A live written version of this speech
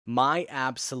My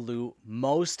absolute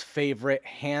most favorite,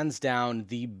 hands down,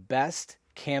 the best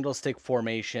candlestick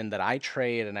formation that I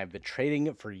trade, and I've been trading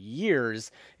it for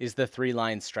years, is the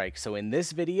three-line strike. So in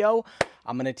this video,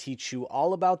 I'm going to teach you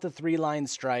all about the three-line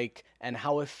strike and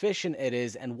how efficient it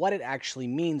is and what it actually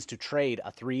means to trade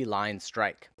a three-line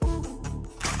strike.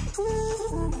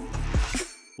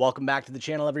 Welcome back to the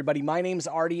channel, everybody. My name's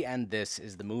Artie, and this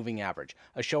is The Moving Average,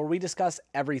 a show where we discuss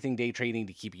everything day trading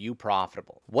to keep you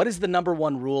profitable. What is the number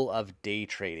one rule of day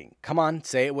trading? Come on,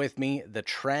 say it with me. The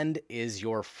trend is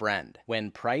your friend.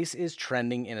 When price is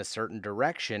trending in a certain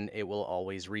direction, it will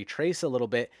always retrace a little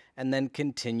bit and then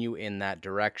continue in that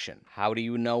direction. How do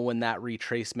you know when that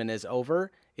retracement is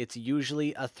over? It's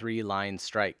usually a three-line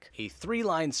strike. A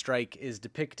three-line strike is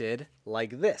depicted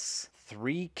like this.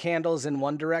 3 candles in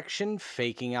one direction,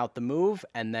 faking out the move,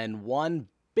 and then one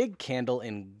big candle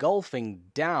engulfing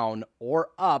down or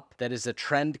up that is a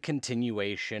trend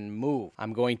continuation move.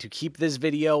 I'm going to keep this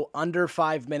video under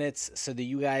 5 minutes so that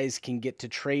you guys can get to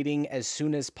trading as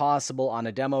soon as possible on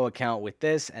a demo account with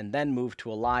this and then move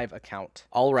to a live account.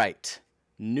 All right.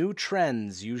 New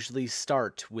trends usually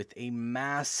start with a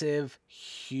massive,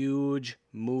 huge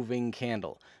moving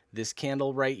candle. This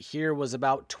candle right here was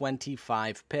about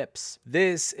 25 pips.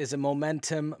 This is a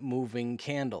momentum moving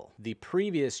candle. The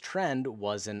previous trend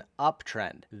was an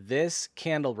uptrend. This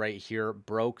candle right here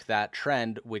broke that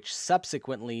trend, which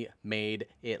subsequently made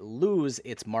it lose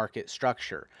its market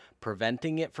structure,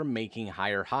 preventing it from making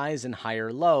higher highs and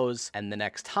higher lows, and the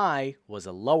next high was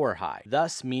a lower high,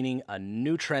 thus meaning a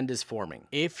new trend is forming.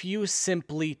 If you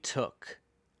simply took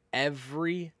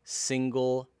every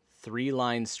single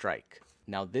three-line strike,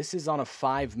 now this is on a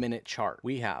 5-minute chart.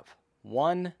 We have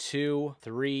 1, 2,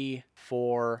 3,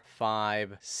 4,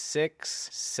 5, 6,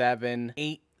 7,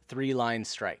 8 three-line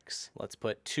strikes. Let's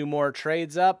put 2 more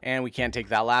trades up, and we can't take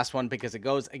that last one because it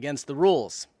goes against the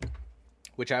rules,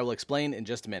 which I will explain in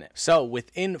just a minute. So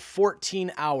within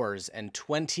 14 hours and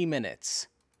 20 minutes,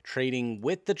 trading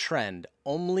with the trend,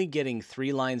 only getting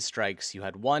three-line strikes, you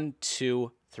had 1,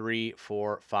 2, 3,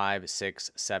 4, 5,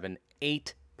 6, 7,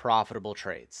 8 profitable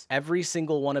trades. Every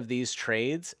single one of these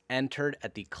trades entered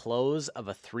at the close of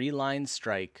a three-line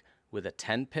strike with a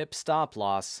 10 pip stop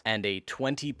loss and a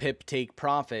 20 pip take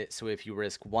profit. So if you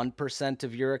risk 1%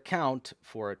 of your account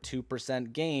for a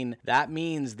 2% gain, that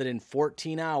means that in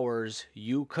 14 hours,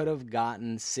 you could have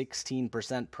gotten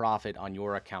 16% profit on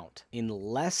your account in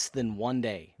less than 1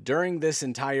 day. During this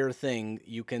entire thing,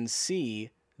 you can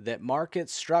see that market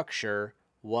structure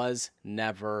was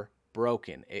never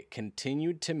broken. It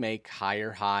continued to make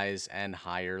higher highs and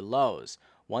higher lows.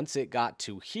 Once it got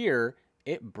to here,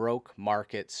 it broke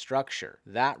market structure.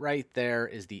 That right there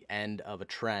is the end of a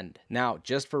trend. Now,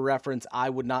 just for reference, I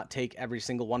would not take every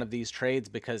single one of these trades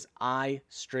because I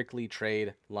strictly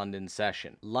trade London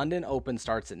session. London open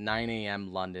starts at 9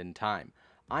 a.m. London time.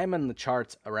 I'm on the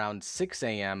charts around 6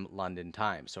 a.m. London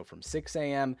time. So from 6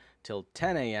 a.m. till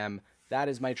 10 a.m., that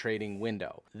is my trading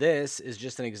window. This is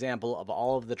just an example of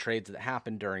all of the trades that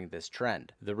happened during this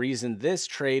trend. The reason this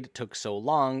trade took so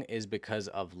long is because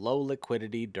of low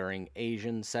liquidity during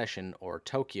Asian session or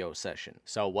Tokyo session.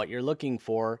 So what you're looking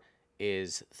for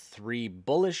is 3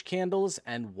 bullish candles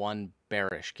and 1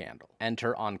 bearish candle.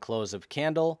 Enter on close of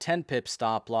candle, 10 pip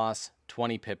stop loss,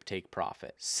 20 pip take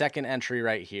profit. Second entry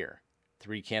right here,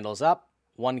 3 candles up,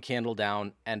 1 candle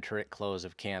down, enter at close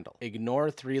of candle. Ignore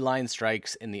three-line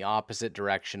strikes in the opposite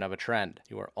direction of a trend.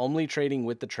 You are only trading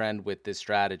with the trend with this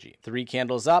strategy. 3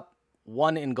 candles up,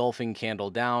 1 engulfing candle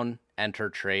down, enter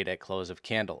trade at close of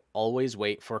candle. Always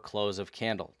wait for close of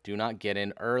candle. Do not get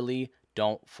in early.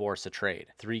 Don't force a trade.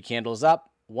 3 candles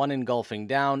up, 1 engulfing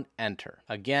down, enter.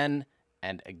 Again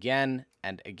and again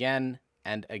and again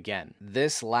and again.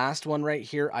 This last one right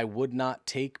here, I would not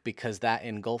take because that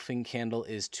engulfing candle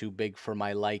is too big for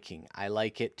my liking. I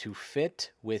like it to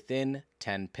fit within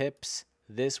 10 pips.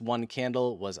 This one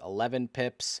candle was 11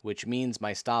 pips, which means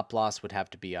my stop loss would have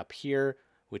to be up here,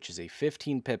 which is a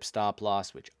 15 pip stop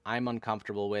loss, which I'm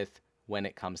uncomfortable with when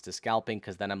it comes to scalping,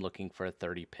 because then I'm looking for a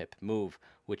 30 pip move,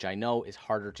 which I know is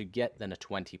harder to get than a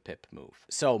 20 pip move.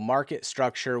 So market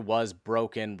structure was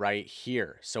broken right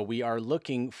here. So we are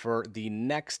looking for the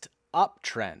next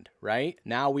uptrend, right?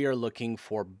 Now we are looking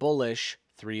for bullish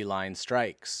three-line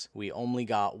strikes. We only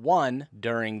got 1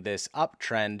 during this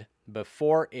uptrend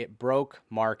before it broke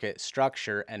market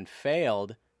structure and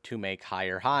failed to make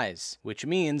higher highs, which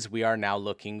means we are now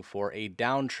looking for a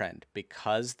downtrend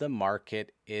because the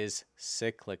market is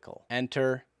cyclical.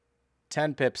 Enter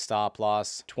 10 pip stop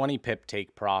loss, 20 pip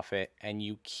take profit, and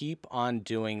you keep on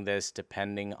doing this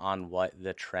depending on what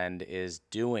the trend is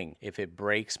doing. If it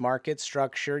breaks market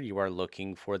structure, you are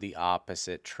looking for the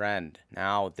opposite trend.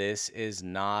 Now, this is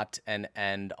not an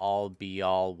end all be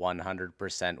all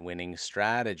 100% winning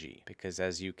strategy, because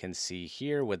as you can see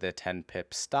here with a 10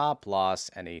 pip stop loss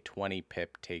and a 20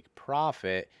 pip take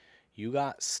profit, you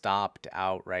got stopped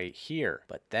out right here.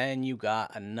 But then you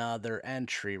got another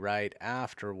entry right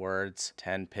afterwards,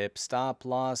 10 pip stop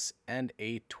loss and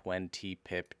a 20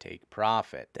 pip take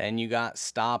profit. Then you got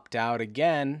stopped out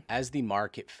again as the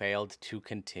market failed to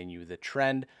continue the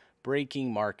trend,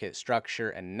 breaking market structure,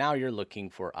 and now you're looking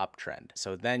for uptrend.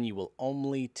 So then you will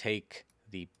only take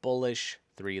the bullish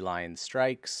 3-line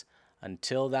strikes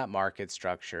until that market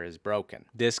structure is broken.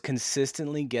 This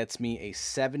consistently gets me a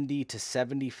 70 to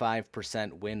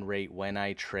 75% win rate when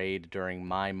I trade during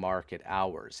my market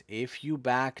hours. If you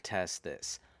back test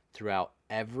this throughout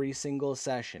every single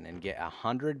session and get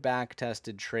 100 back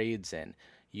tested trades in,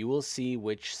 you will see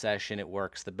which session it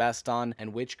works the best on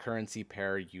and which currency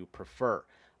pair you prefer.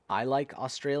 I like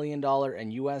Australian dollar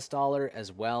and US dollar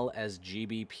as well as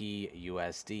GBP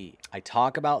USD. I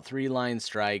talk about 3-line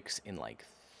strikes in like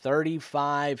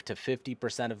 35 to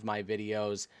 50% of my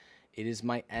videos. It is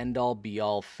my end-all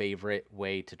be-all favorite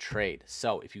way to trade.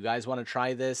 So if you guys want to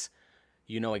try this,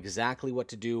 you know exactly what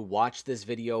to do. Watch this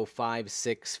video 5,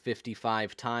 6,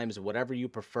 55 times, whatever you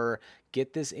prefer.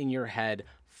 Get this in your head.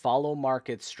 Follow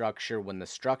market structure. When the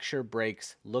structure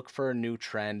breaks, look for a new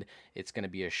trend. It's going to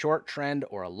be a short trend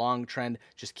or a long trend.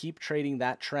 Just keep trading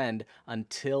that trend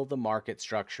until the market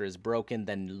structure is broken.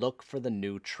 Then look for the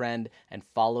new trend and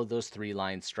follow those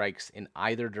 3-line strikes in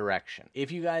either direction.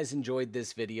 If you guys enjoyed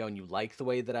this video and you like the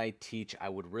way that I teach, I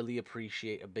would really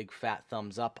appreciate a big fat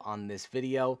thumbs up on this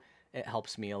video. It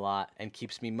helps me a lot and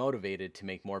keeps me motivated to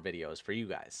make more videos for you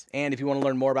guys. And if you want to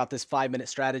learn more about this 5-minute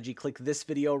strategy, click this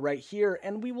video right here,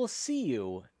 and we will see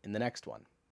you in the next one.